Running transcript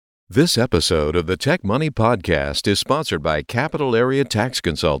This episode of the Tech Money Podcast is sponsored by Capital Area Tax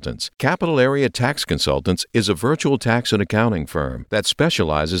Consultants. Capital Area Tax Consultants is a virtual tax and accounting firm that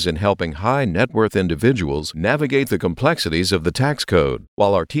specializes in helping high net worth individuals navigate the complexities of the tax code.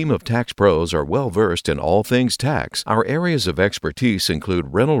 While our team of tax pros are well versed in all things tax, our areas of expertise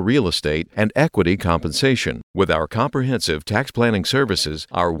include rental real estate and equity compensation. With our comprehensive tax planning services,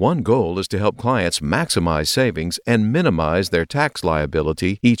 our one goal is to help clients maximize savings and minimize their tax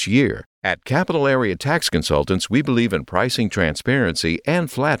liability each year. At Capital Area Tax Consultants, we believe in pricing transparency and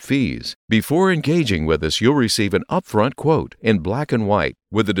flat fees. Before engaging with us, you'll receive an upfront quote in black and white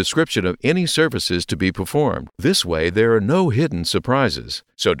with a description of any services to be performed. This way, there are no hidden surprises.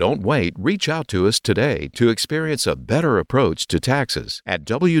 So don't wait. Reach out to us today to experience a better approach to taxes at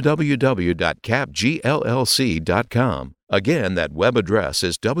www.capgllc.com. Again, that web address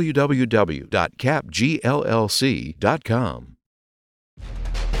is www.capgllc.com.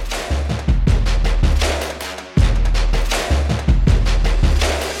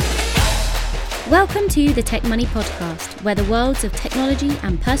 Welcome to the Tech Money Podcast, where the worlds of technology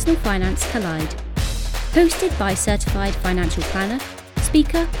and personal finance collide. Hosted by certified financial planner,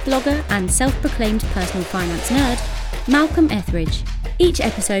 speaker, blogger, and self-proclaimed personal finance nerd, Malcolm Etheridge. Each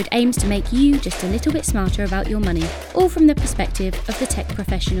episode aims to make you just a little bit smarter about your money, all from the perspective of the tech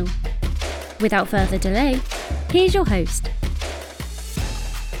professional. Without further delay, here's your host.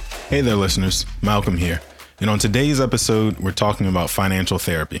 Hey there, listeners. Malcolm here. And on today's episode, we're talking about financial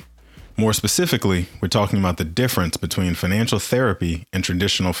therapy. More specifically, we're talking about the difference between financial therapy and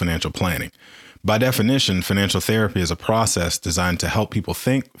traditional financial planning. By definition, financial therapy is a process designed to help people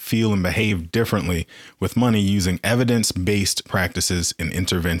think, feel, and behave differently with money using evidence-based practices and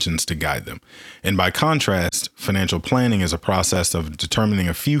interventions to guide them. And by contrast, financial planning is a process of determining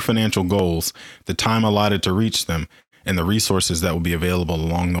a few financial goals, the time allotted to reach them, and the resources that will be available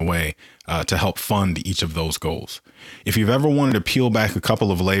along the way to help fund each of those goals. If you've ever wanted to peel back a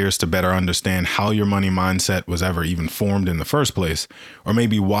couple of layers to better understand how your money mindset was ever even formed in the first place, or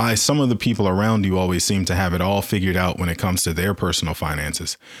maybe why some of the people around you always seem to have it all figured out when it comes to their personal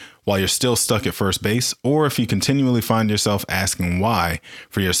finances, while you're still stuck at first base, or if you continually find yourself asking why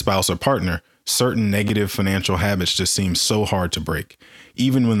for your spouse or partner, certain negative financial habits just seem so hard to break,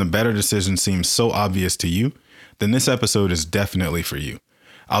 even when the better decision seems so obvious to you, then this episode is definitely for you.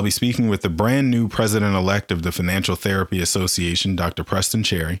 I'll be speaking with the brand new president-elect of the Financial Therapy Association, Dr. Preston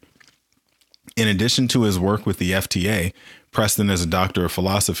Cherry. In addition to his work with the FTA, Preston is a doctor of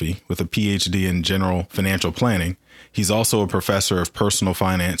philosophy with a PhD in general financial planning. He's also a professor of personal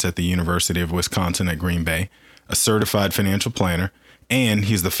finance at the University of Wisconsin at Green Bay, a certified financial planner, and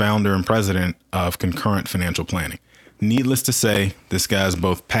he's the founder and president of Concurrent Financial Planning. Needless to say, this guy is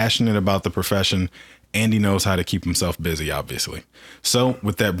both passionate about the profession and he knows how to keep himself busy, obviously. So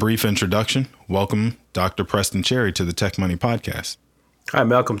with that brief introduction, welcome Dr. Preston Cherry to the Tech Money Podcast. Hi,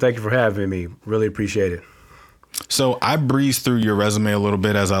 Malcolm. Thank you for having me. Really appreciate it. So I breezed through your resume a little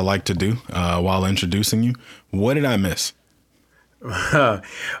bit, as I like to do while introducing you. What did I miss?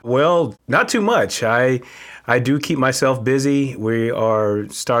 Well, not too much. I do keep myself busy. We are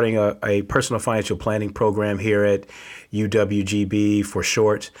starting a personal financial planning program here at UWGB for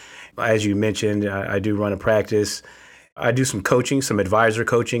short. As you mentioned, I do run a practice. I do some coaching, some advisor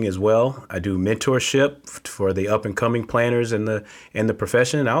coaching as well. I do mentorship for the up and coming planners in the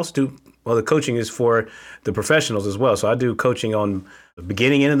profession. I also do, the coaching is for the professionals as well. So I do coaching on the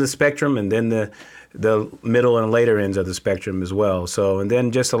beginning end of the spectrum and then the middle and later ends of the spectrum as well. So, and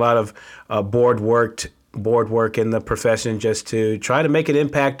then just a lot of board work in the profession just to try to make an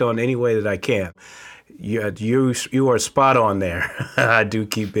impact on any way that I can. You are spot on there. I do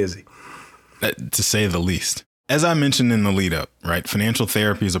keep busy. To say the least. As I mentioned in the lead up, right? Financial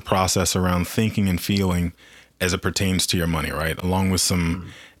therapy is a process around thinking and feeling as it pertains to your money, right? Along with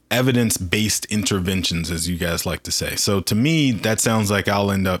some evidence-based interventions, as you guys like to say. So to me, that sounds like I'll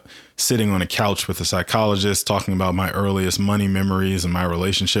end up sitting on a couch with a psychologist talking about my earliest money memories and my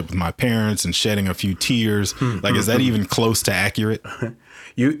relationship with my parents and shedding a few tears. Like, is that even close to accurate?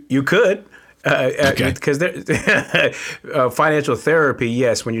 You could. Okay. Because financial therapy,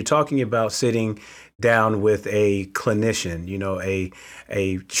 yes, when you're talking about sitting down with a clinician,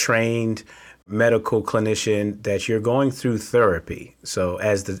 a trained medical clinician, that you're going through therapy. So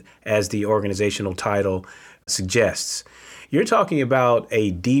as the organizational title suggests, you're talking about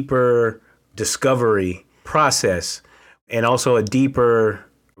a deeper discovery process and also a deeper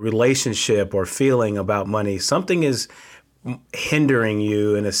relationship or feeling about money. Something is hindering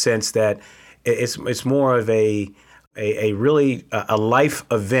you in a sense that it's more of a really life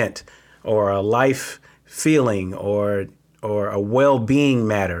event or a life feeling or a well-being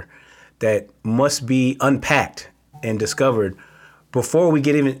matter that must be unpacked and discovered before we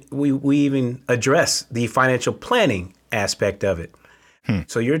even address the financial planning aspect of it.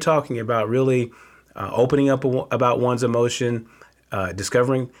 So you're talking about really opening up about one's emotion,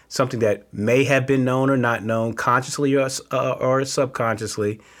 discovering something that may have been known or not known, consciously or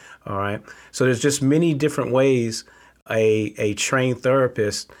subconsciously. All right. So there's just many different ways a trained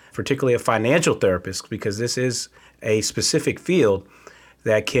therapist, particularly a financial therapist, because this is a specific field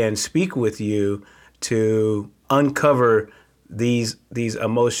that can speak with you to uncover these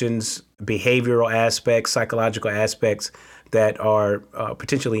emotions, behavioral aspects, psychological aspects that are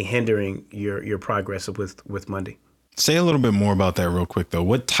potentially hindering your progress with Monday. Say a little bit more about that real quick, though.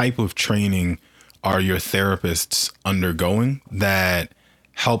 What type of training are your therapists undergoing that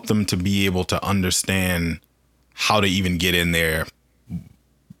help them to be able to understand how to even get in there,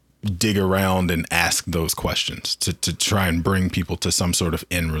 dig around and ask those questions to try and bring people to some sort of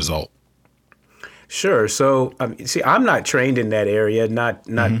end result? Sure. So, see, I'm not trained in that area, not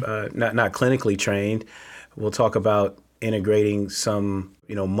clinically trained. We'll talk about integrating some,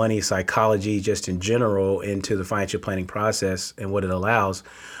 money psychology just in general into the financial planning process and what it allows.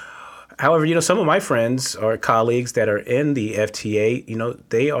 However, some of my friends or colleagues that are in the FTA,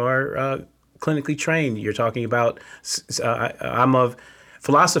 they are clinically trained. You're talking about, I'm a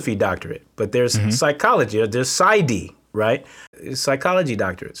philosophy doctorate, but there's psychology, there's PsyD, right? Psychology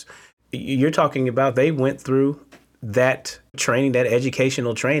doctorates. You're talking about they went through that training, that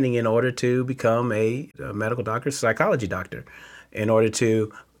educational training in order to become a medical doctor, psychology doctor, in order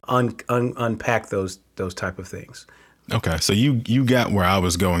to unpack those type of things. Okay. So you got where I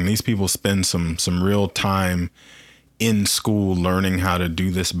was going. These people spend some real time in school learning how to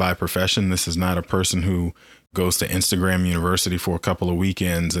do this by profession. This is not a person who goes to Instagram University for a couple of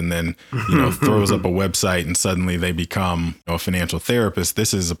weekends and then, throws up a website and suddenly they become a financial therapist.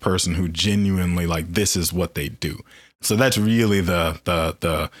 This is a person who genuinely this is what they do. So that's really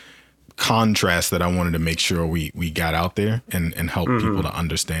the contrast that I wanted to make sure we got out there and help people to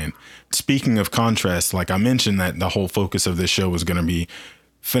understand. Speaking of contrast, like I mentioned that the whole focus of this show was going to be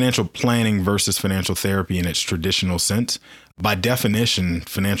financial planning versus financial therapy in its traditional sense. By definition,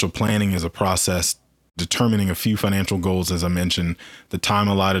 financial planning is a process determining a few financial goals, as I mentioned, the time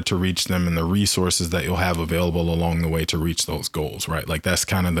allotted to reach them, and the resources that you'll have available along the way to reach those goals, right? Like that's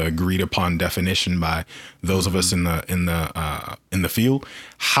kind of the agreed upon definition by those of us in the field.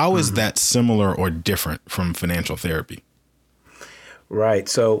 How is that similar or different from financial therapy? Right.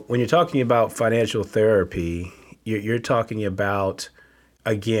 So when you're talking about financial therapy, you're talking about,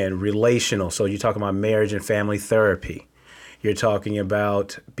 again, relational. So you're talking about marriage and family therapy. You're talking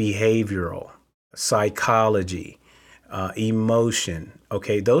about behavioral, psychology, emotion.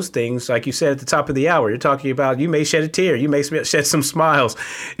 Okay, those things, like you said at the top of the hour, you're talking about, you may shed a tear, you may shed some smiles,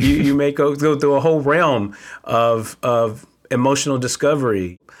 you may go through a whole realm of emotional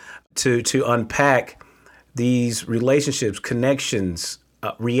discovery to unpack these relationships, connections,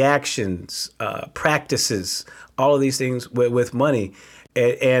 reactions, practices, all of these things with money.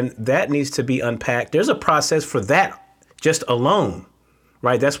 And that needs to be unpacked. There's a process for that just alone,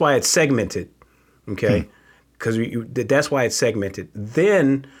 right? That's why it's segmented. Okay, because that's why it's segmented.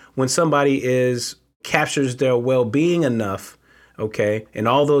 Then when somebody captures their well-being enough, okay, in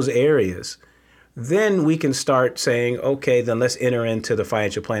all those areas, then we can start saying, okay, then let's enter into the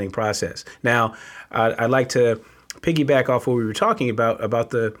financial planning process. Now, I'd like to piggyback off what we were talking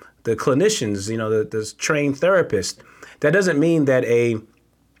about the clinicians, the trained therapist. That doesn't mean that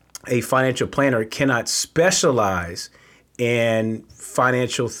a financial planner cannot specialize in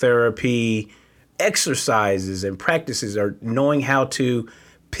financial therapy exercises and practices, or knowing how to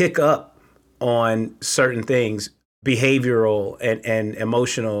pick up on certain things, behavioral and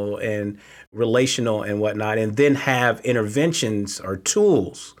emotional and relational and whatnot, and then have interventions or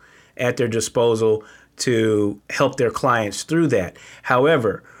tools at their disposal to help their clients through that.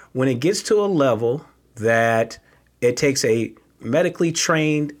 However, when it gets to a level that it takes a medically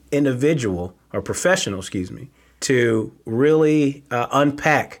trained individual or professional, to really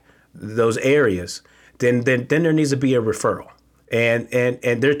unpack those areas, then there needs to be a referral. And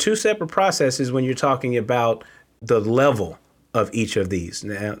there are two separate processes when you're talking about the level of each of these.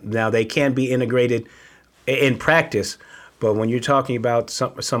 Now they can be integrated in practice, but when you're talking about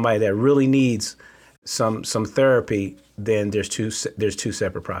somebody that really needs some therapy, then there's two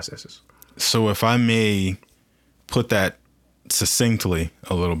separate processes. So if I may put that succinctly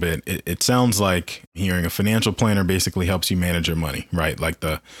a little bit, it sounds like hearing a financial planner basically helps you manage your money, right? Like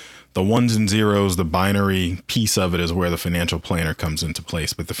the the ones and zeros, the binary piece of it is where the financial planner comes into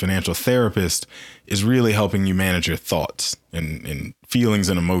place. But the financial therapist is really helping you manage your thoughts and feelings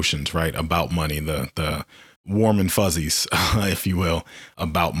and emotions, right, about money, the warm and fuzzies, if you will,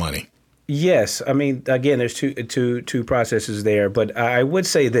 about money. Yes. I mean, again, there's two processes there, but I would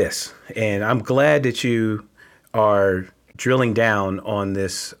say this, and I'm glad that you are drilling down on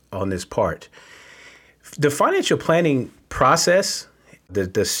this part. The financial planning process,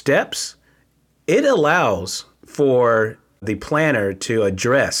 the steps, it allows for the planner to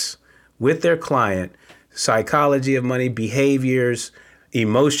address with their client psychology of money, behaviors,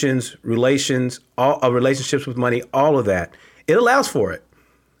 emotions, relationships with money, all of that. It allows for it.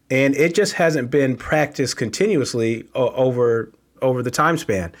 And it just hasn't been practiced continuously over the time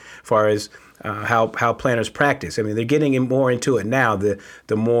span as far as how planners practice. I mean, they're getting more into it now, the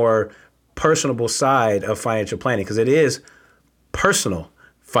more personable side of financial planning, because it is personal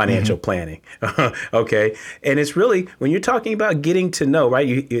financial planning. Okay. And it's really, when you're talking about getting to know,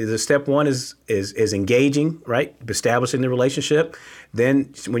 right, the step one is engaging, right, establishing the relationship.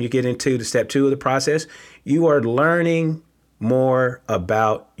 Then when you get into the step two of the process, you are learning more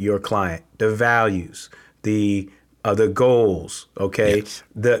about your client, the values, the goals, okay, yes.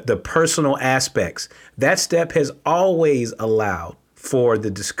 the personal aspects. That step has always allowed for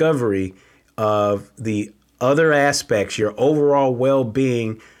the discovery of the other aspects, your overall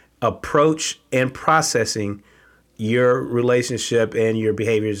well-being, approach and processing your relationship and your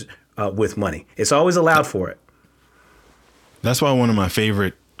behaviors with money. It's always allowed for it. That's why one of my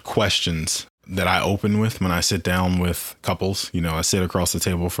favorite questions that I open with when I sit down with couples, I sit across the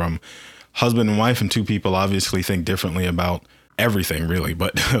table from husband and wife, and two people obviously think differently about everything really,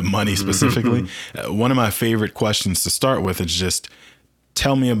 but money specifically. One of my favorite questions to start with is just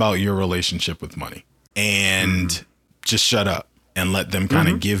tell me about your relationship with money, and just shut up and let them kind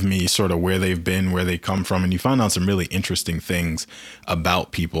of give me sort of where they've been, where they come from. And you find out some really interesting things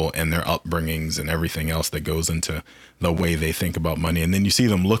about people and their upbringings and everything else that goes into the way they think about money. And then you see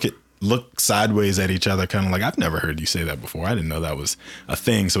them look sideways at each other, kind of like, I've never heard you say that before. I didn't know that was a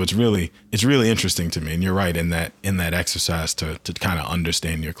thing. So it's really interesting to me. And you're right in that exercise to kind of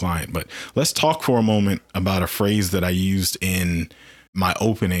understand your client. But let's talk for a moment about a phrase that I used in my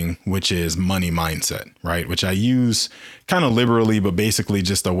opening, which is money mindset, right? Which I use kind of liberally, but basically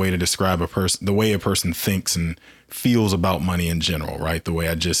just a way to describe the way a person thinks and feels about money in general, right? The way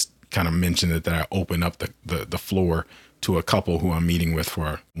I just kind of mentioned that I open up the floor to a couple who I'm meeting with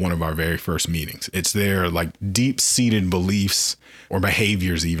for one of our very first meetings. It's their like deep-seated beliefs or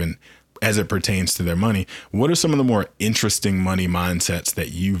behaviors even as it pertains to their money. What are some of the more interesting money mindsets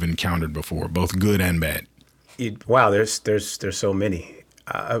that you've encountered before, both good and bad? Wow, there's so many.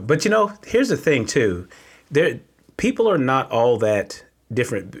 But here's the thing too. People are not all that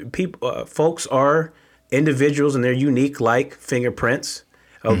different. Folks are individuals and they're unique like fingerprints.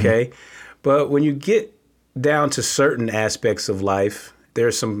 Okay. But when you get down to certain aspects of life,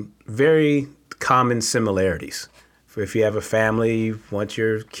 there's some very common similarities. If you have a family, you want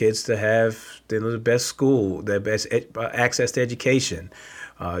your kids to have the best school, the best access to education,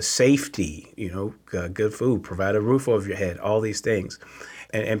 safety, good food, provide a roof over your head, all these things.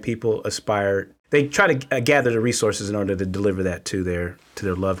 And people aspire, they try to gather the resources in order to deliver that to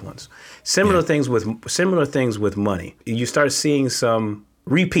their loved ones. Similar things with money. You start seeing some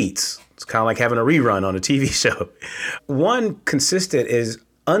repeats. It's kind of like having a rerun on a TV show. One consistent is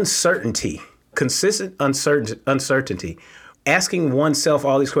uncertainty, consistent uncertainty. Asking oneself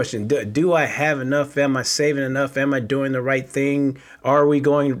all these questions. Do I have enough? Am I saving enough? Am I doing the right thing? Are we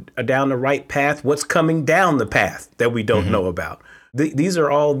going down the right path? What's coming down the path that we don't know about? These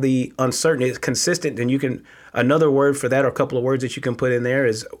are all the uncertainty. It's consistent, and another word for that, or a couple of words that you can put in there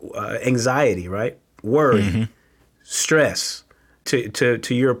is anxiety, right? Worry, stress.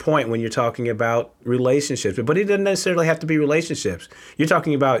 To your point when you're talking about relationships, but it doesn't necessarily have to be relationships. You're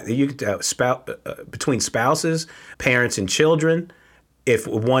talking about between spouses, parents and children. If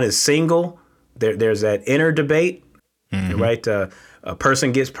one is single, there's that inner debate, right? A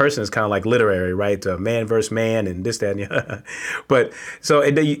person gets person is kind of like literary, right? Man versus man and this, that, and the But so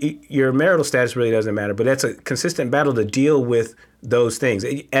your marital status really doesn't matter, but that's a consistent battle to deal with those things.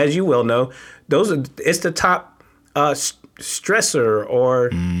 As you well know, it's the top stressor or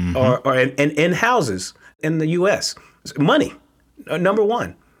in houses in the U.S. Money, number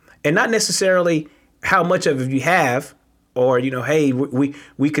one, and not necessarily how much of it you have, or hey,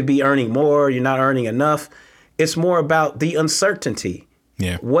 we could be earning more, you're not earning enough. It's more about the uncertainty.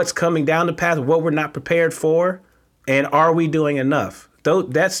 Yeah. What's coming down the path, what we're not prepared for, and are we doing enough?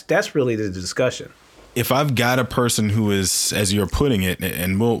 That's really the discussion. if I've got a person who is, as you're putting it,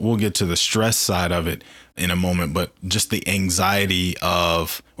 and we'll get to the stress side of it in a moment, but just the anxiety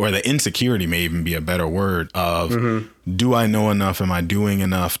of, or the insecurity may even be a better word of, do I know enough? Am I doing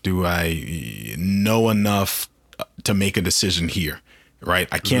enough? Do I know enough to make a decision here? Right.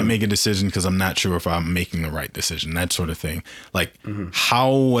 I can't make a decision because I'm not sure if I'm making the right decision, that sort of thing. Like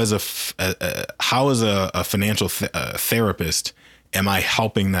how as a financial therapist, am I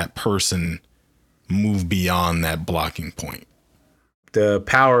helping that person move beyond that blocking point? The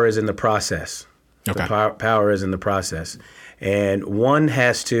power is in the process. Okay. The power is in the process. And one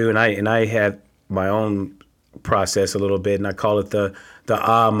has to, and I have my own process a little bit, and I call it the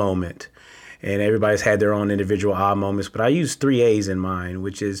ah moment. And everybody's had their own individual ah moments, but I use 3 A's in mine,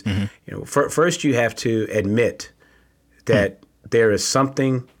 which is, first you have to admit that there is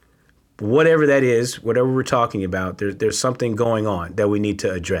something, whatever that is, whatever we're talking about, there's something going on that we need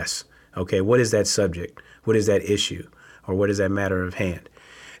to address. Okay, what is that subject? What is that issue? Or what is that matter of hand?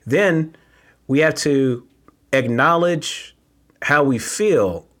 Then we have to acknowledge how we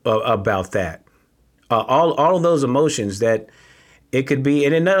feel about that. All of those emotions that it could be,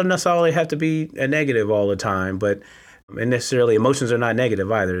 and it doesn't necessarily have to be a negative all the time, but and necessarily emotions are not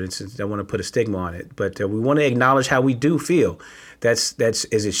negative either. I want to put a stigma on it, but we want to acknowledge how we do feel. Is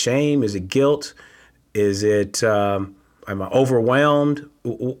it shame? Is it guilt? Is it, am I overwhelmed?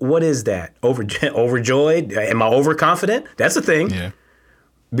 What is that? Overjoyed? Am I overconfident? That's a thing. Yeah.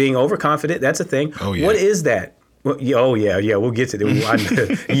 Being overconfident, that's a thing. Oh, yeah. What is that? Well, we'll get to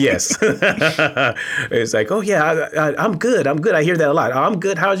that. Yes. It's like, I'm good. I hear that a lot. I'm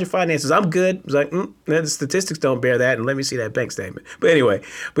good. How's your finances? I'm good. It's like, the statistics don't bear that, and let me see that bank statement. But anyway,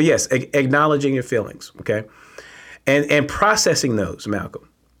 yes, acknowledging your feelings, okay? And processing those, Malcolm.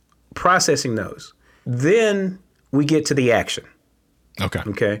 Processing those. Then we get to the action.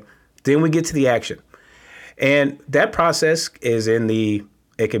 Okay? Then we get to the action. And that process is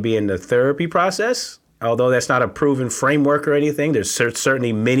it could be in the therapy process. Although that's not a proven framework or anything, there's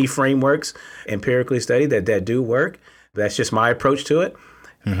certainly many frameworks empirically studied that do work. That's just my approach to it.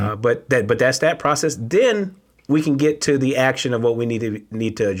 But that's that process. Then we can get to the action of what we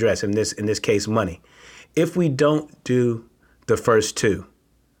need to address. In this case, money. If we don't do the first two,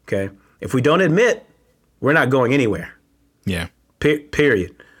 okay. If we don't admit, we're not going anywhere. Yeah.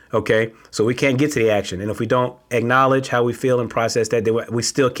 Period. Okay. So we can't get to the action, and if we don't acknowledge how we feel and process that, then we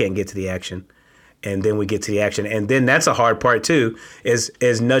still can't get to the action. And then we get to the action. And then that's a hard part too, is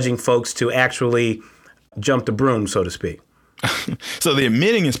nudging folks to actually jump the broom, so to speak. So the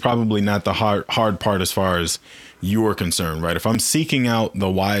admitting is probably not the hard part as far as you're concerned, right? If I'm seeking out the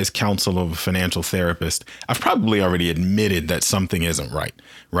wise counsel of a financial therapist, I've probably already admitted that something isn't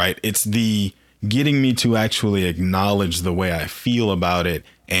right? It's the getting me to actually acknowledge the way I feel about it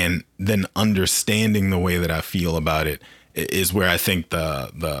and then understanding the way that I feel about it is where I think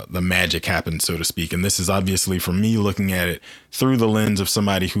the magic happens, so to speak. And this is obviously for me looking at it through the lens of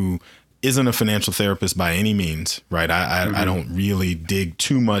somebody who isn't a financial therapist by any means, right? I don't really dig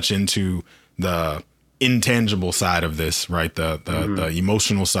too much into the intangible side of this, right? The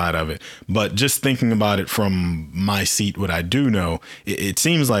emotional side of it. But just thinking about it from my seat, what I do know, it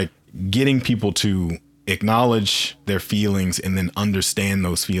seems like getting people to acknowledge their feelings and then understand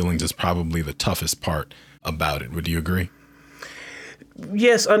those feelings is probably the toughest part about it. Would you agree?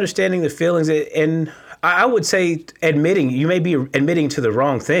 Yes, understanding the feelings, and I would say you may be admitting to the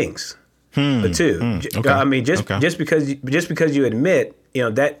wrong things, too. Okay. I mean, just because you admit,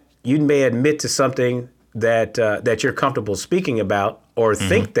 that you may admit to something that you're comfortable speaking about, or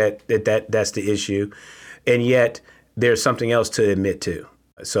think that's the issue, and yet there's something else to admit to.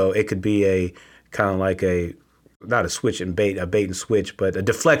 So it could be a kind of like not a switch and bait, a bait and switch, but a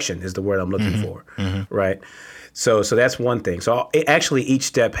deflection is the word I'm looking for, right? So that's one thing. So actually, each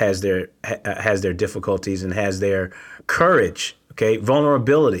step has their difficulties and has their courage, okay,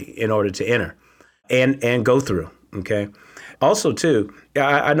 vulnerability in order to enter and go through, okay. Also, too,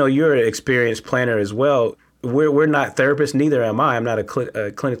 I know you're an experienced planner as well. We're not therapists, neither am I. I'm not a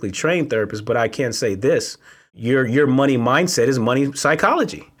clinically trained therapist, but I can say this: your money mindset is money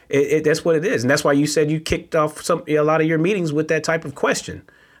psychology. That's what it is, and that's why you said you kicked off a lot of your meetings with that type of question.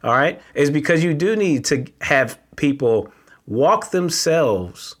 All right, is because you do need to have people walk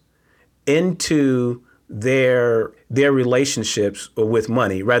themselves into their relationships with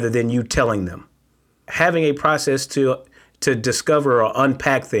money rather than you telling them. Having a process to discover or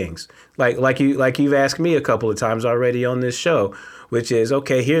unpack things, like you've asked me a couple of times already on this show, which is,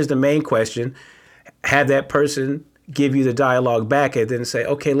 okay, here's the main question. Have that person give you the dialogue back and then say,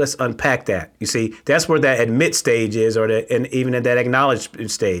 okay, let's unpack that. You see, that's where that admit stage is, and even at that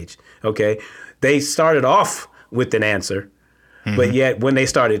acknowledge stage. Okay, they started off with an answer, but yet when they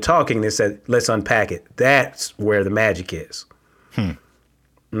started talking, they said, let's unpack it. That's where the magic is.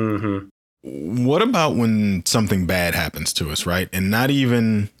 What about when something bad happens to us, right? And not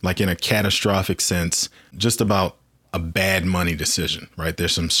even like in a catastrophic sense, just about a bad money decision, right?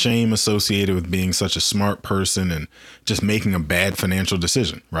 There's some shame associated with being such a smart person and just making a bad financial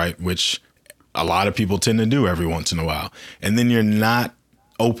decision, right? Which a lot of people tend to do every once in a while. And then you're not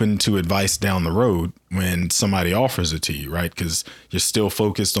open to advice down the road when somebody offers it to you, right? Because you're still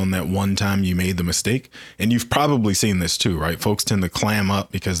focused on that one time you made the mistake. And you've probably seen this too, right? Folks tend to clam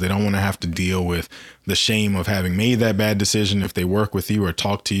up because they don't want to have to deal with the shame of having made that bad decision. If they work with you or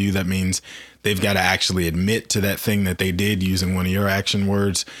talk to you, that means they've got to actually admit to that thing that they did using one of your action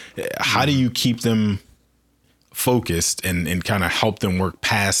words. How do you keep them focused and kind of help them work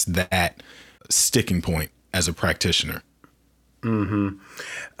past that sticking point as a practitioner?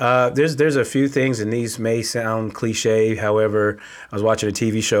 There's a few things, and these may sound cliche. However, I was watching a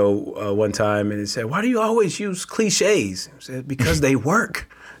TV show one time, and it said, "Why do you always use cliches?" I said, "Because they work."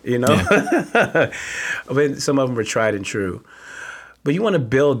 You know, I mean, some of them are tried and true. But you want to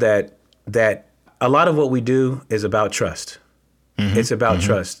build that a lot of what we do is about trust. It's about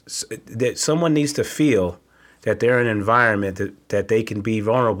trust. That someone needs to feel that they're in an environment that they can be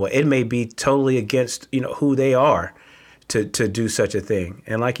vulnerable. It may be totally against who they are to do such a thing.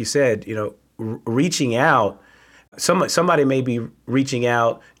 And like you said, reaching out, somebody may be reaching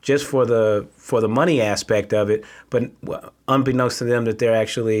out just for the money aspect of it, but unbeknownst to them that they're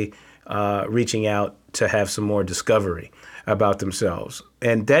actually reaching out to have some more discovery about themselves.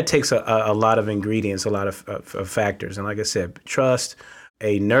 And that takes a lot of ingredients, a lot of factors. And like I said, trust,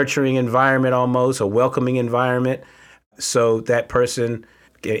 a nurturing environment, almost a welcoming environment, so that person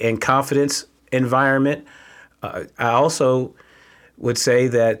in confidence environment. I also would say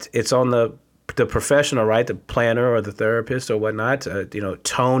that it's on the professional, right, the planner or the therapist or whatnot,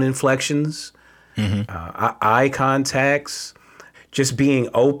 tone inflections, eye contacts, just being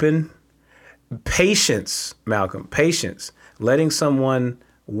open, patience, Malcolm, patience, letting someone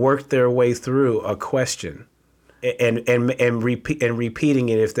work their way through a question and repeating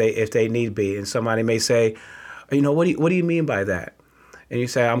it if they need be. And somebody may say, what do you mean by that? And you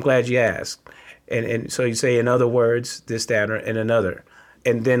say, I'm glad you asked. And so you say, in other words, this, that, and another,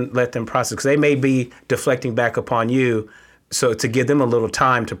 and then let them process, because they may be deflecting back upon you, so to give them a little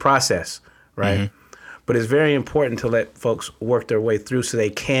time to process, right? But it's very important to let folks work their way through so they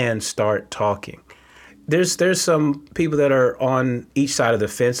can start talking. There's some people that are on each side of the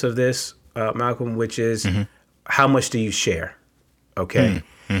fence of this, Malcolm, which is how much do you share, okay?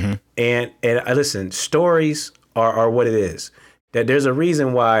 And listen, stories are what it is. That there's a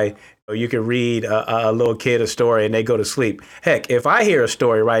reason why you can read a little kid a story and they go to sleep. Heck, if I hear a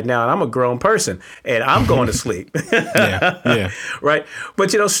story right now and I'm a grown person and I'm going to sleep, right?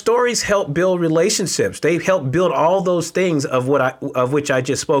 But stories help build relationships. They help build all those things of which I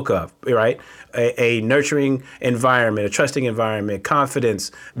just spoke of, right? A nurturing environment, a trusting environment,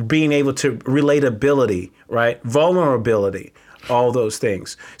 confidence, being able to relatability, right? Vulnerability, all those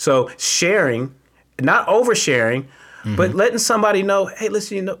things. So sharing, not oversharing, but letting somebody know, hey,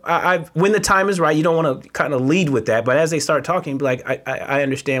 listen, when the time is right, you don't want to kind of lead with that. But as they start talking, be like, I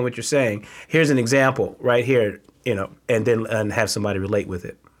understand what you're saying. Here's an example right here, and have somebody relate with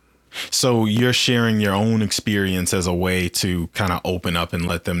it. So you're sharing your own experience as a way to kind of open up and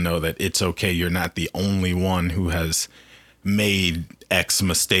let them know that it's okay. You're not the only one who has made X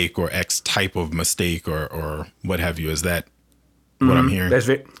mistake or X type of mistake or what have you. Is that what I'm hearing? That's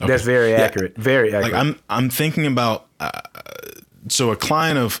very accurate. Very accurate. Like I'm thinking about so a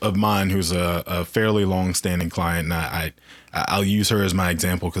client of mine who's a fairly long-standing client, and I'll use her as my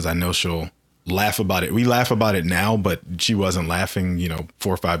example because I know she'll laugh about it. We laugh about it now, but she wasn't laughing,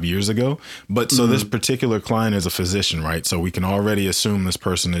 4 or 5 years ago. But so this particular client is a physician, right? So we can already assume this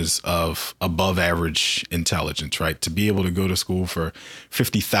person is of above average intelligence, right? To be able to go to school for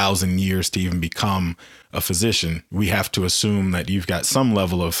 50,000 years to even become a physician, we have to assume that you've got some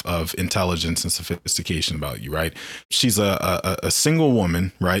level of intelligence and sophistication about you, right? She's a single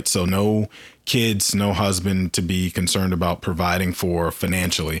woman, right? So no kids, no husband to be concerned about providing for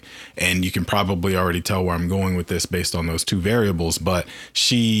financially. And you can probably already tell where I'm going with this based on those two variables. But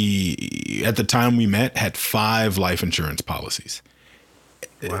she, at the time we met, had 5 life insurance policies.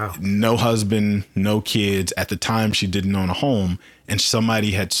 Wow. No husband, no kids. At the time, she didn't own a home, and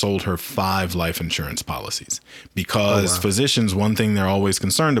somebody had sold her 5 life insurance policies. Because physicians, one thing they're always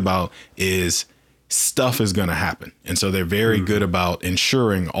concerned about is stuff is going to happen. And so they're very good about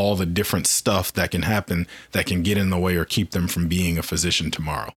ensuring all the different stuff that can happen that can get in the way or keep them from being a physician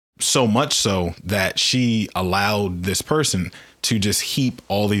tomorrow. So much so that she allowed this person to just heap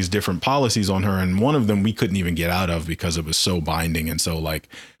all these different policies on her. And one of them we couldn't even get out of because it was so binding and so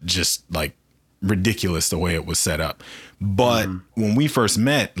just ridiculous the way it was set up. But when we first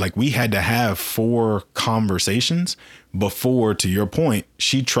met, we had to have 4 conversations before, to your point,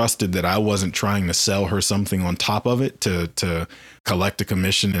 she trusted that I wasn't trying to sell her something on top of it to collect a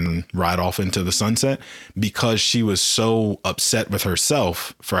commission and ride off into the sunset, because she was so upset with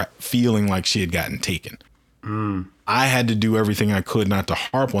herself for feeling like she had gotten taken. I had to do everything I could not to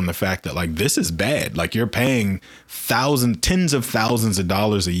harp on the fact that this is bad. You're paying tens of thousands of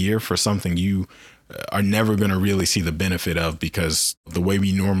dollars a year for something you are never going to really see the benefit of, because the way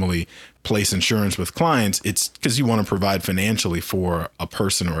we normally place insurance with clients, it's because you want to provide financially for a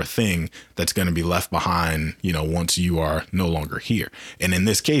person or a thing that's going to be left behind, once you are no longer here. And in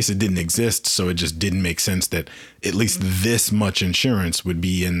this case, it didn't exist. So it just didn't make sense that at least this much insurance would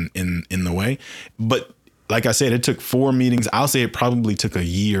be in the way. But like I said, it took 4 meetings. I'll say it probably took a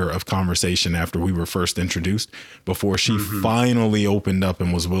year of conversation after we were first introduced before she finally opened up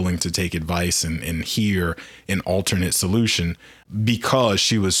and was willing to take advice and hear an alternate solution, because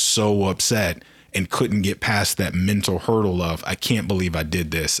she was so upset and couldn't get past that mental hurdle of, I can't believe I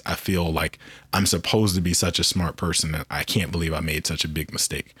did this. I feel like I'm supposed to be such a smart person, and I can't believe I made such a big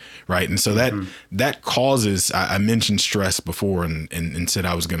mistake. Right. And so that causes, I mentioned stress before and said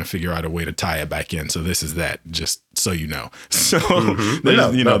I was going to figure out a way to tie it back in. So this is that, just so you know. So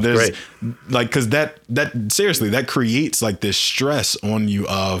there's because that seriously, that creates this stress on you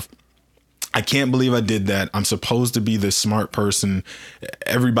of, I can't believe I did that. I'm supposed to be this smart person.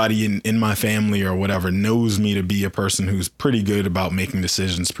 Everybody in my family or whatever knows me to be a person who's pretty good about making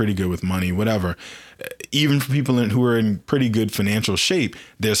decisions, pretty good with money, whatever. Even for people who are in pretty good financial shape,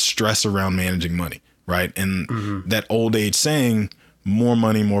 there's stress around managing money, right? And that old age saying, more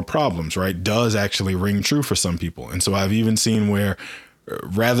money, more problems, right, does actually ring true for some people. And so I've even seen where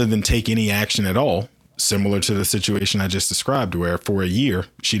rather than take any action at all, similar to the situation I just described, where for a year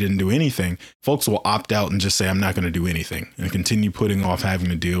she didn't do anything, folks will opt out and just say, I'm not going to do anything, and continue putting off having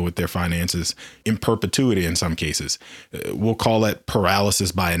to deal with their finances in perpetuity in some cases. We'll call that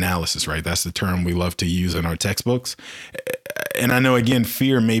paralysis by analysis, right? That's the term we love to use in our textbooks. And I know, again,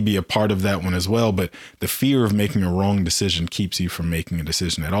 fear may be a part of that one as well, but the fear of making a wrong decision keeps you from making a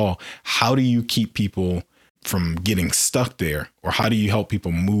decision at all. How do you keep people from getting stuck there, or how do you help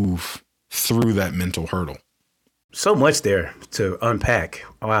people move through that mental hurdle? So much there to unpack.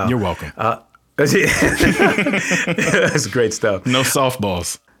 Wow. You're welcome. That's great stuff. No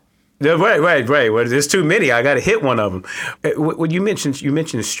softballs. Right. Well, there's too many. I got to hit one of them. When you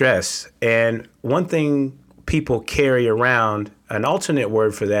mentioned stress, and one thing people carry around, an alternate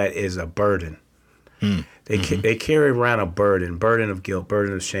word for that is a burden. They carry around a burden of guilt,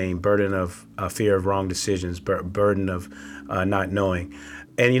 burden of shame, burden of fear of wrong decisions, burden of not knowing.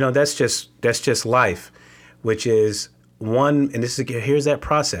 And that's just life, which is one. And here's that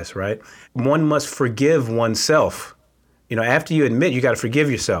process, right? One must forgive oneself. After you admit, you got to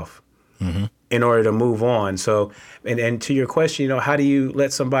forgive yourself in order to move on. So, and to your question, how do you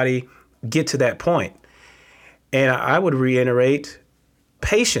let somebody get to that point? And I would reiterate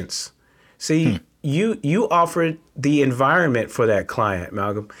patience. See, you offered the environment for that client,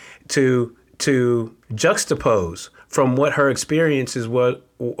 Malcolm, to juxtapose from what her experiences were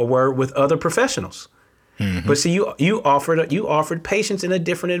with other professionals. But see, you offered patience in a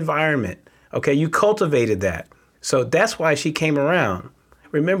different environment. Okay, you cultivated that. So that's why she came around.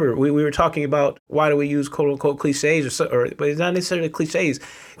 Remember, we were talking about why do we use quote unquote cliches, but it's not necessarily cliches.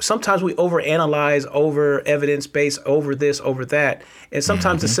 Sometimes we overanalyze, over evidence based, over this, over that, and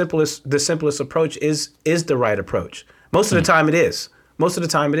sometimes the simplest approach is the right approach. Most of the time it is.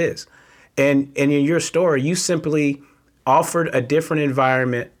 And in your story, you simply offered a different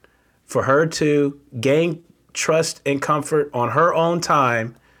environment for her to gain trust and comfort on her own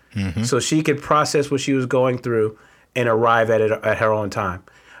time, so she could process what she was going through and arrive at it at her own time.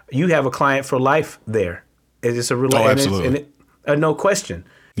 You have a client for life there. It's a relationship, no question.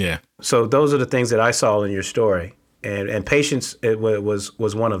 Yeah. So those are the things that I saw in your story, and patience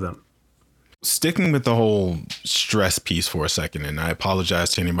was one of them. Sticking with the whole stress piece for a second, and I apologize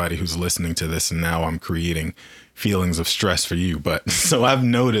to anybody who's listening to this, and now I'm creating feelings of stress for you. But so I've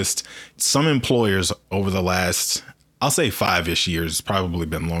noticed some employers over the last, I'll say 5-ish years, it's probably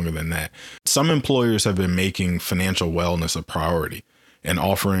been longer than that. Some employers have been making financial wellness a priority and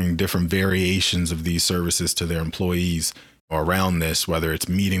offering different variations of these services to their employees around this, whether it's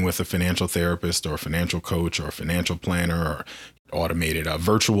meeting with a financial therapist or a financial coach or a financial planner or automated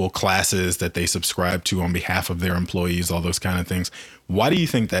virtual classes that they subscribe to on behalf of their employees, all those kind of things. Why do you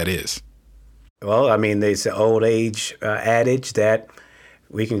think that is? Well, I mean, there's an old age adage that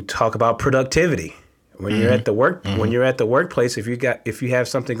we can talk about productivity. When you're at the when you're at the workplace, if you have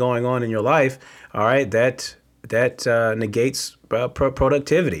something going on in your life, all right, that negates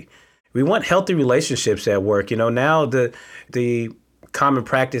productivity. We want healthy relationships at work. Now the common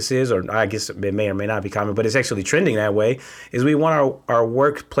practice is, or I guess it may or may not be common, but it's actually trending that way, is we want our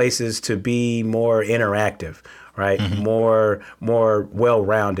workplaces to be more interactive, right? More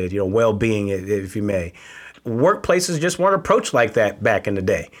well-rounded, well-being, if you may. Workplaces just weren't approached like that back in the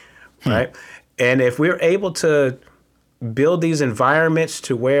day, right? And if we're able to build these environments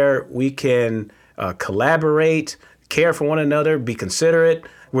to where we can collaborate, care for one another, be considerate,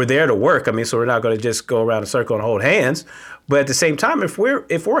 we're there to work. I mean, so we're not going to just go around in a circle and hold hands. But at the same time, if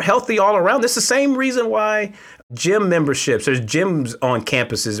we're healthy all around, this is the same reason why gym memberships, there's gyms on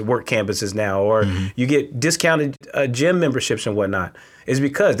campuses, work campuses now, or you get discounted gym memberships and whatnot, is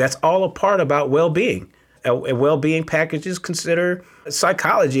because that's all a part about well-being. And well-being packages consider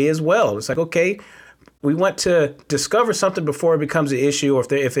psychology as well. It's like, okay, we want to discover something before it becomes an issue, or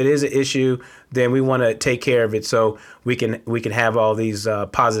if it is an issue, then we want to take care of it so we can have all these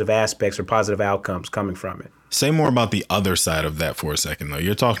positive aspects or positive outcomes coming from it. Say more about the other side of that for a second, though.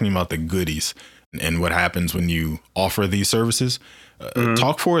 You're talking about the goodies and what happens when you offer these services.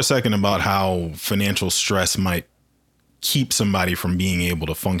 Talk for a second about how financial stress might keep somebody from being able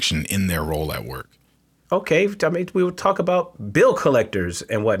to function in their role at work. Okay, I mean, we would talk about bill collectors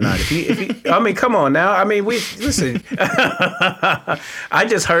and whatnot. I mean, come on now. I mean, listen. I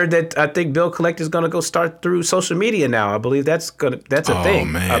just heard that I think bill collectors going to go start through social media now. I believe that's a thing. Oh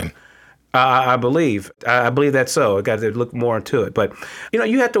man, I believe that's so. I got to look more into it. But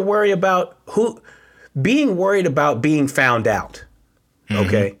you have to worry about being worried about being found out.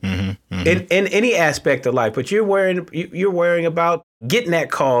 Okay, in any aspect of life, but you're worrying about getting that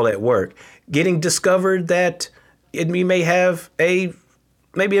call at work, getting discovered that you may have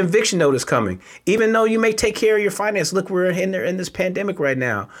maybe an eviction notice coming, even though you may take care of your finance. Look, we're in this pandemic right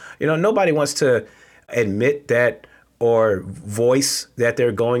now. Nobody wants to admit that or voice that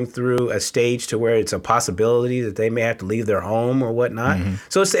they're going through a stage to where it's a possibility that they may have to leave their home or whatnot.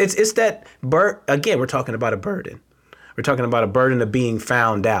 So it's that again, we're talking about a burden. We're talking about a burden of being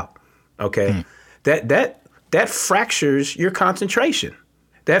found out. Okay, that fractures your concentration.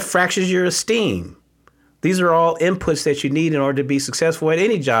 That fractures your esteem. These are all inputs that you need in order to be successful at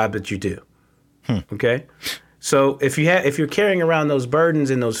any job that you do. Okay, so if you're carrying around those burdens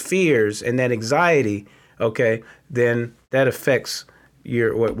and those fears and that anxiety, okay, then that affects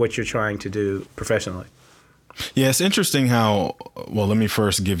what you're trying to do professionally. Yeah, it's interesting how. Well, let me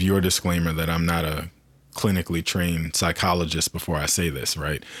first give your disclaimer that I'm not a clinically trained psychologist before I say this,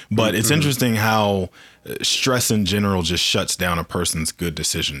 right? But it's interesting how stress in general just shuts down a person's good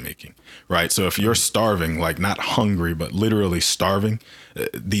decision making, right? So if you're starving, like not hungry, but literally starving,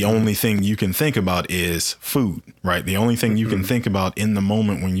 the only thing you can think about is food, right? The only thing you can think about in the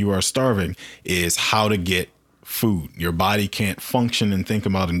moment when you are starving is how to get food. Your body can't function and think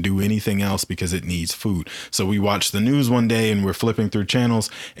about and do anything else because it needs food. So we watched the news one day and we're flipping through channels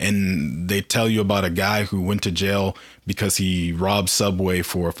and they tell you about a guy who went to jail because he robbed Subway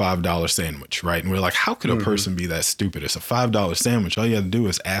for a $5 sandwich, right? And we're like, how could a person be that stupid? It's a $5 sandwich. All you have to do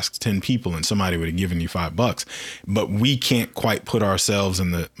is ask 10 people and somebody would have given you $5. But we can't quite put ourselves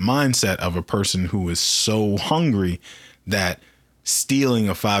in the mindset of a person who is so hungry that stealing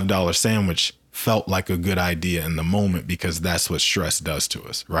a $5 sandwich felt like a good idea in the moment, because that's what stress does to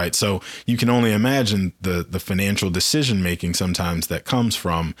us, right? So you can only imagine the financial decision making sometimes that comes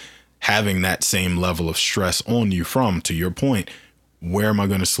from having that same level of stress on you from, to your point, where am I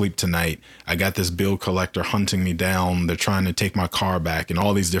going to sleep tonight? I got this bill collector hunting me down. They're trying to take my car back and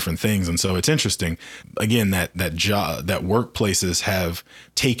all these different things. And so it's interesting, again, that workplaces have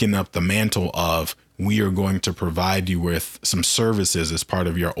taken up the mantle of, we are going to provide you with some services as part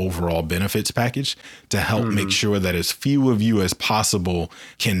of your overall benefits package to help make sure that as few of you as possible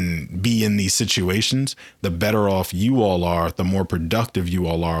can be in these situations. The better off you all are, the more productive you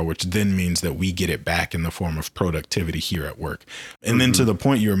all are, which then means that we get it back in the form of productivity here at work. And then to the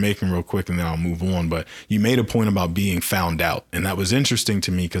point you were making real quick, and then I'll move on, but you made a point about being found out. And that was interesting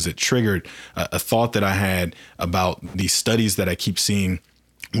to me because it triggered a thought that I had about these studies that I keep seeing,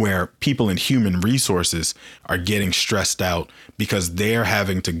 where people in human resources are getting stressed out because they're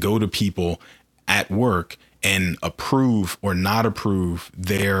having to go to people at work and approve or not approve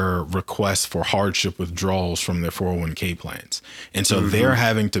their requests for hardship withdrawals from their 401k plans. And so they're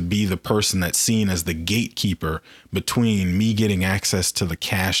having to be the person that's seen as the gatekeeper between me getting access to the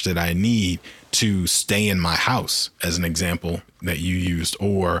cash that I need to stay in my house, as an example that you used,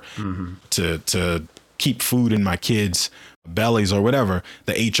 or to keep food in my kids' bellies or whatever.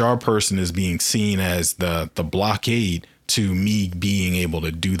 The HR person is being seen as the blockade to me being able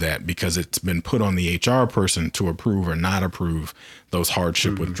to do that, because it's been put on the HR person to approve or not approve those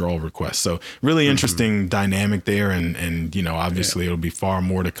hardship withdrawal requests. So really interesting dynamic there. And you know, obviously it'll be far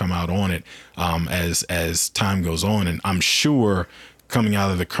more to come out on it as time goes on. And I'm sure coming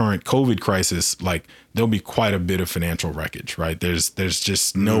out of the current COVID crisis, like there'll be quite a bit of financial wreckage, right? There's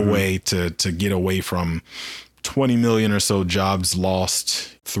just no way to get away from 20 million or so jobs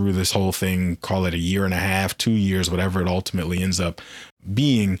lost through this whole thing, call it a year and a half, 2 years, whatever it ultimately ends up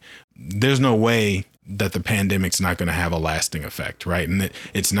being. There's no way that the pandemic's not going to have a lasting effect, right? And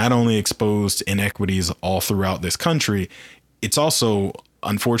it's not only exposed inequities all throughout this country, it's also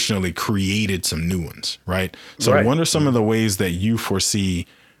unfortunately created some new ones, right? So what are some of the ways that you foresee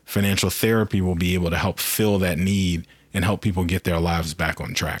financial therapy will be able to help fill that need and help people get their lives back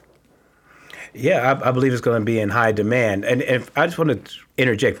on track? Yeah, I believe it's going to be in high demand. And I just want to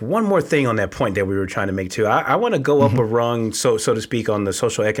interject one more thing on that point that we were trying to make too. I want to go up a rung, so to speak, on the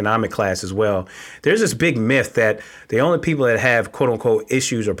social economic class as well. There's this big myth that the only people that have quote unquote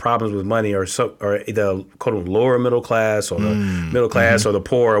issues or problems with money are the quote unquote lower middle class or the middle class or the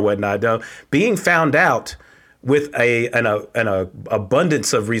poor or whatnot. Now, being found out with an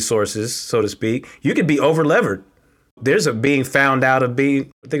abundance of resources, so to speak, you could be over levered. There's a being found out of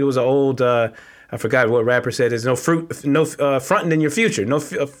being, I think it was an old, I forgot what rapper said, there's no fronting in your future, no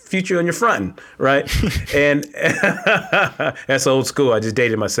future in your fronting, right? And that's old school. I just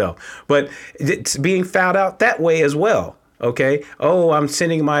dated myself. But it's being found out that way as well, okay? Oh, I'm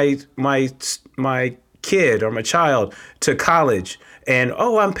sending my kid or my child to college, and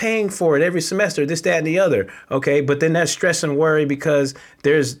I'm paying for it every semester, this, that, and the other, okay? But then that's stress and worry because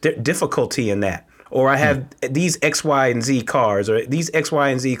there's difficulty in that. Or I have these X, Y, and Z cars, or these X, Y,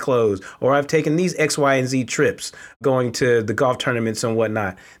 and Z clothes, or I've taken these X, Y, and Z trips going to the golf tournaments and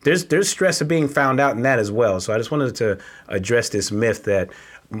whatnot. There's stress of being found out in that as well. So I just wanted to address this myth that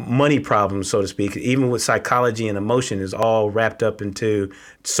money problems, so to speak, even with psychology and emotion, is all wrapped up into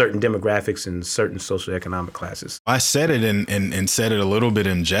certain demographics and certain socioeconomic classes. I said it and said it a little bit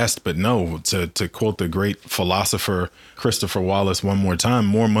in jest, but no, to quote the great philosopher Christopher Wallace one more time,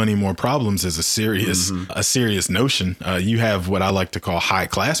 more money, more problems is a serious notion. You have what I like to call high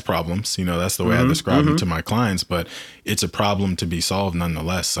class problems. You know, that's the way I describe them to my clients, but it's a problem to be solved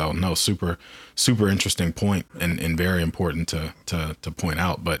nonetheless. So no, super interesting point and very important to point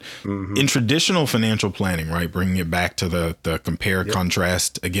out. But in traditional financial planning, right, bringing it back to the compare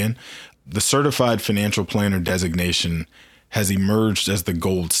contrast again, the certified financial planner designation has emerged as the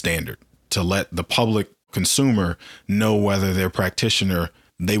gold standard to let the public consumer know whether their practitioner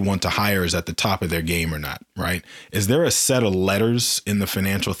they want to hire is at the top of their game or not, right? Is there a set of letters in the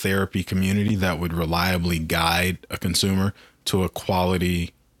financial therapy community that would reliably guide a consumer to a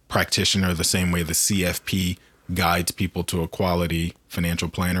quality practitioner the same way the CFP guides people to a quality financial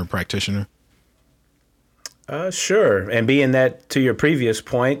planner practitioner? Sure. And being that, to your previous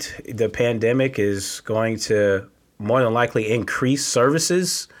point, the pandemic is going to more than likely increase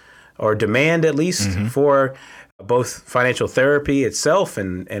services or demand, at least, for both financial therapy itself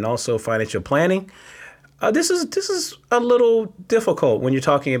and also financial planning. This is a little difficult when you're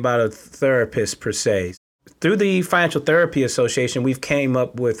talking about a therapist per se. Through the Financial Therapy Association, we've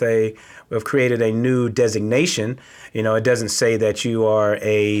created a new designation. You know, it doesn't say that you are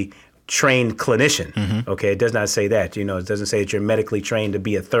a trained clinician. Okay, it does not say that. You know, it doesn't say that you're medically trained to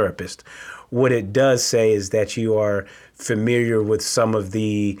be a therapist. What it does say is that you are familiar with some of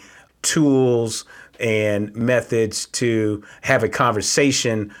the tools and methods to have a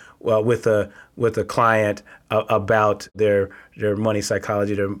conversation with a client about their money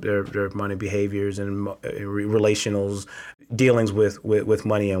psychology, their money behaviors and relationals, dealings with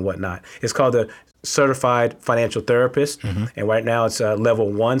money and whatnot. It's called the Certified Financial Therapist, and right now it's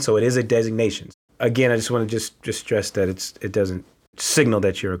level 1, so it is a designation. Again, I just want to just stress that it doesn't signal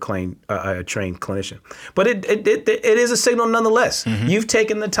that you're a trained clinician, but it is a signal nonetheless. You've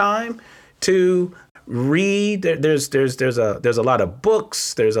taken the time to read. There's a lot of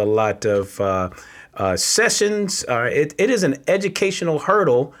books. There's a lot of sessions. It is an educational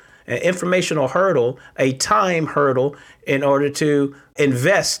hurdle, an informational hurdle, a time hurdle in order to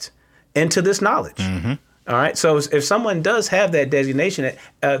invest into this knowledge. All right. So if someone does have that designation,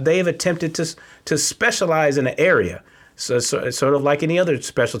 they have attempted to specialize in an area. So sort of like any other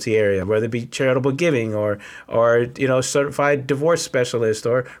specialty area, whether it be charitable giving or certified divorce specialist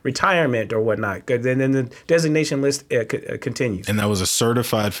or retirement or whatnot. Then the designation list continues. And that was a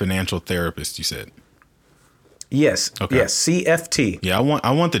certified financial therapist, you said? Yes. Okay. Yes. CFT. Yeah,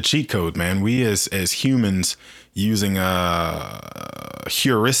 I want the cheat code, man. We as humans using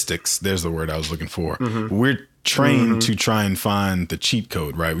heuristics, there's the word I was looking for. Mm-hmm. We're trained to try and find the cheat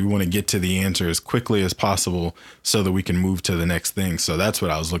code, right? We want to get to the answer as quickly as possible so that we can move to the next thing. So that's what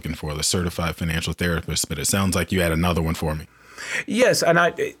I was looking for, the certified financial therapist. But it sounds like you had another one for me. Yes, and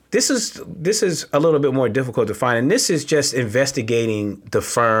this is a little bit more difficult to find, and this is just investigating the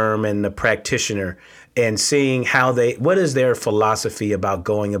firm and the practitioner and seeing what is their philosophy about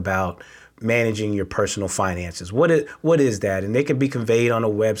going about managing your personal finances. What is that? And they can be conveyed on a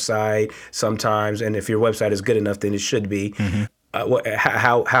website sometimes. And if your website is good enough, then it should be. Mm-hmm.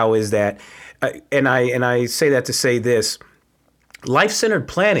 How is that? And I say that to say this: life-centered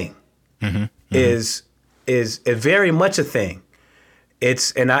planning is very much a thing.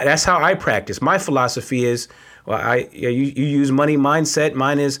 That's how I practice. My philosophy is, you use money mindset.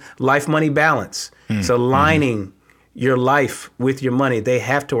 Mine is life money balance. It's aligning your life with your money. They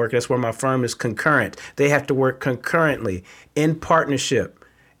have to work. That's where my firm is concurrent. They have to work concurrently in partnership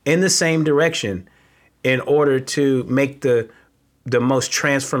in the same direction in order to make the most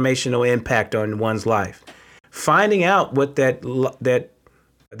transformational impact on one's life. Finding out what that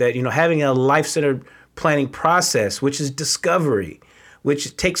having a life-centered planning process, which is discovery,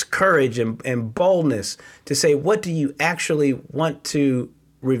 which takes courage and boldness to say, what do you actually want to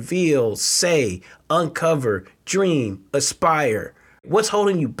reveal, say, uncover, dream, aspire? What's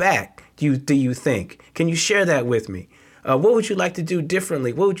holding you back, do you think? Can you share that with me? What would you like to do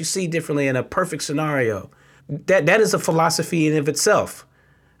differently? What would you see differently in a perfect scenario? That is a philosophy in of itself.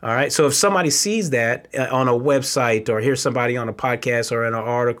 All right. So if somebody sees that on a website or hears somebody on a podcast or in an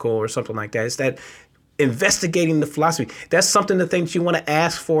article or something like that, it's that investigating the philosophy. That's something the things you want to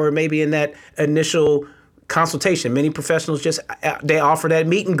ask for maybe in that initial consultation. Many professionals they offer that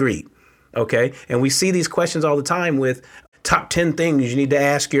meet and greet. Okay. And we see these questions all the time with top 10 things you need to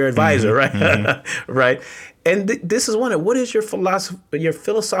ask your advisor, right? Mm-hmm. Right. And this is one of, what is your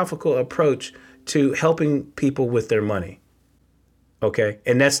philosophical approach to helping people with their money? Okay.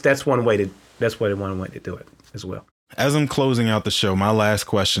 And that's one way to do it as well. As I'm closing out the show, my last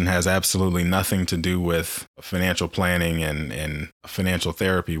question has absolutely nothing to do with financial planning and financial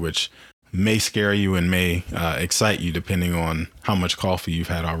therapy, which may scare you and may excite you depending on how much coffee you've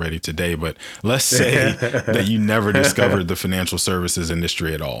had already today. But let's say that you never discovered the financial services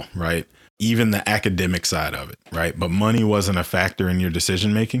industry at all, right? Even the academic side of it, right? But money wasn't a factor in your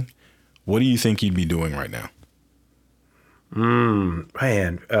decision making. What do you think you'd be doing right now?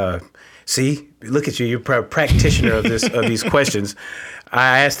 See, look at you. You're a practitioner of these questions.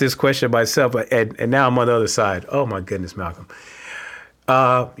 I asked this question myself, and now I'm on the other side. Oh my goodness, Malcolm.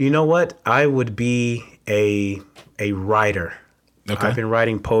 You know what? I would be a writer. Okay. I've been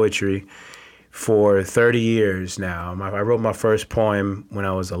writing poetry for 30 years now. I wrote my first poem when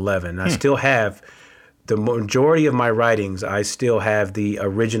I was 11. I still have the majority of my writings. I still have the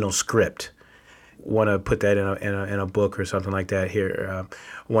original script. Want to put that in a book or something like that here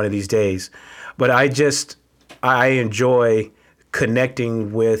one of these days. But I enjoy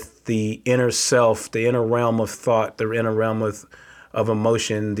connecting with the inner self, the inner realm of thought, the inner realm of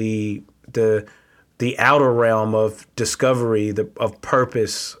emotion, the outer realm of discovery, of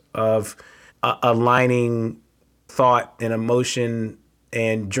purpose, of aligning thought and emotion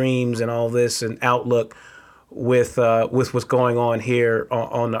and dreams and all this and outlook with what's going on here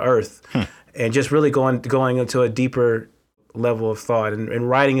on the earth. And just really going into a deeper level of thought. And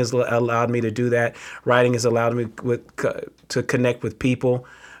writing has allowed me to do that. Writing has allowed me to connect with people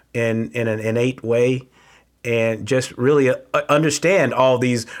in an innate way and just really understand all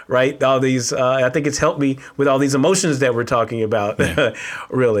these, right? All these, I think it's helped me with all these emotions that we're talking about,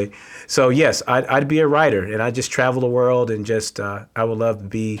 really. So yes, I'd be a writer, and I just travel the world and just, I would love to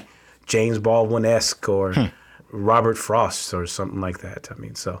be James Baldwin-esque or Robert Frost or something like that. I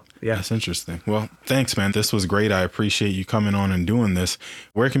mean, so yeah. That's interesting. Well, thanks, man. This was great. I appreciate you coming on and doing this.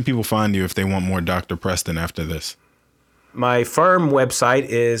 Where can people find you if they want more Dr. Preston after this? My firm website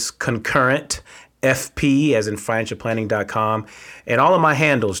is Concurrent FP, as in financialplanning.com. And all of my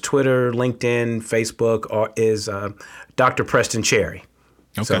handles, Twitter, LinkedIn, Facebook, is Dr. Preston Cherry.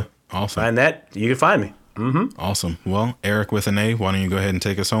 Okay, so, awesome. And that, you can find me. Mm-hmm. Awesome. Well, Eric with an A, why don't you go ahead and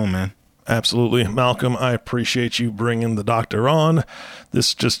take us home, man? Absolutely. Malcolm, I appreciate you bringing the doctor on.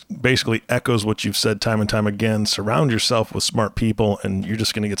 This just basically echoes what you've said time and time again. Surround yourself with smart people, and you're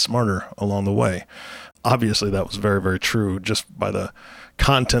just going to get smarter along the way. Obviously, that was very, very true just by the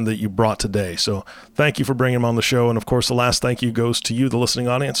content that you brought today. So thank you for bringing him on the show. And of course, the last thank you goes to you, the listening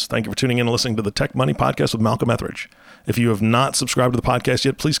audience. Thank you for tuning in and listening to the Tech Money Podcast with Malcolm Etheridge. If you have not subscribed to the podcast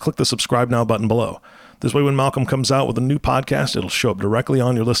yet, please click the subscribe now button below. This way, when Malcolm comes out with a new podcast, it'll show up directly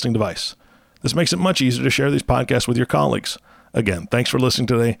on your listening device. This makes it much easier to share these podcasts with your colleagues. Again, thanks for listening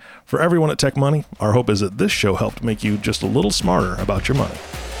today. For everyone at Tech Money, our hope is that this show helped make you just a little smarter about your money.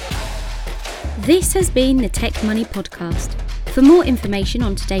 This has been the Tech Money Podcast. For more information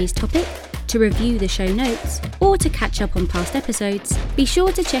on today's topic, to review the show notes, or to catch up on past episodes, be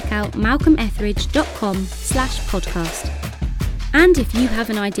sure to check out malcolmetheridge.com/podcast. And if you have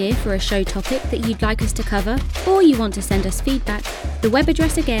an idea for a show topic that you'd like us to cover, or you want to send us feedback, the web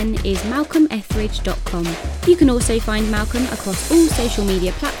address again is malcolmetheridge.com. You can also find Malcolm across all social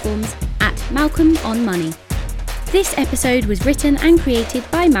media platforms at Malcolm on Money. This episode was written and created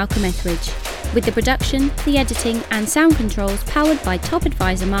by Malcolm Etheridge, with the production, the editing and sound controls powered by Top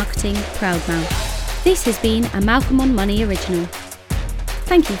Advisor Marketing, Proudmouth. This has been a Malcolm on Money original.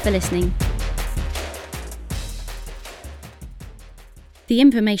 Thank you for listening. The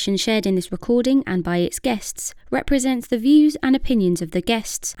information shared in this recording and by its guests represents the views and opinions of the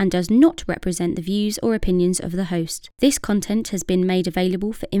guests and does not represent the views or opinions of the host. This content has been made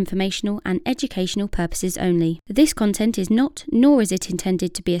available for informational and educational purposes only. This content is not, nor is it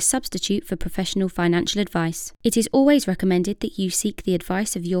intended to be a substitute for professional financial advice. It is always recommended that you seek the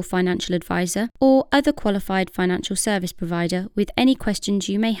advice of your financial advisor or other qualified financial service provider with any questions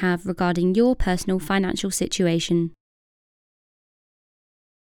you may have regarding your personal financial situation.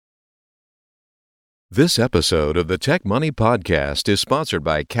 This episode of the Tech Money Podcast is sponsored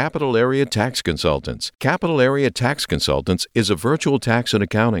by Capital Area Tax Consultants. Capital Area Tax Consultants is a virtual tax and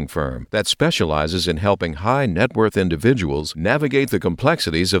accounting firm that specializes in helping high net worth individuals navigate the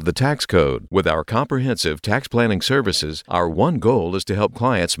complexities of the tax code. With our comprehensive tax planning services, our one goal is to help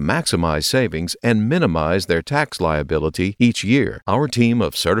clients maximize savings and minimize their tax liability each year. Our team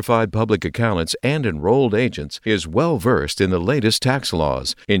of certified public accountants and enrolled agents is well versed in the latest tax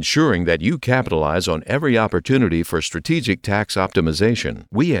laws, ensuring that you capitalize on every opportunity for strategic tax optimization.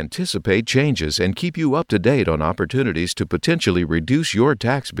 We anticipate changes and keep you up to date on opportunities to potentially reduce your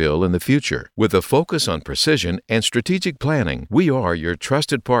tax bill in the future. With a focus on precision and strategic planning, we are your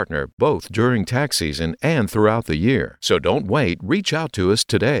trusted partner both during tax season and throughout the year. So don't wait. Reach out to us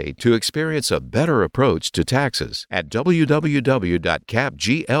today to experience a better approach to taxes at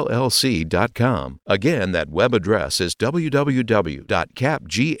www.capgllc.com. Again, that web address is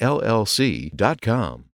www.capgllc.com.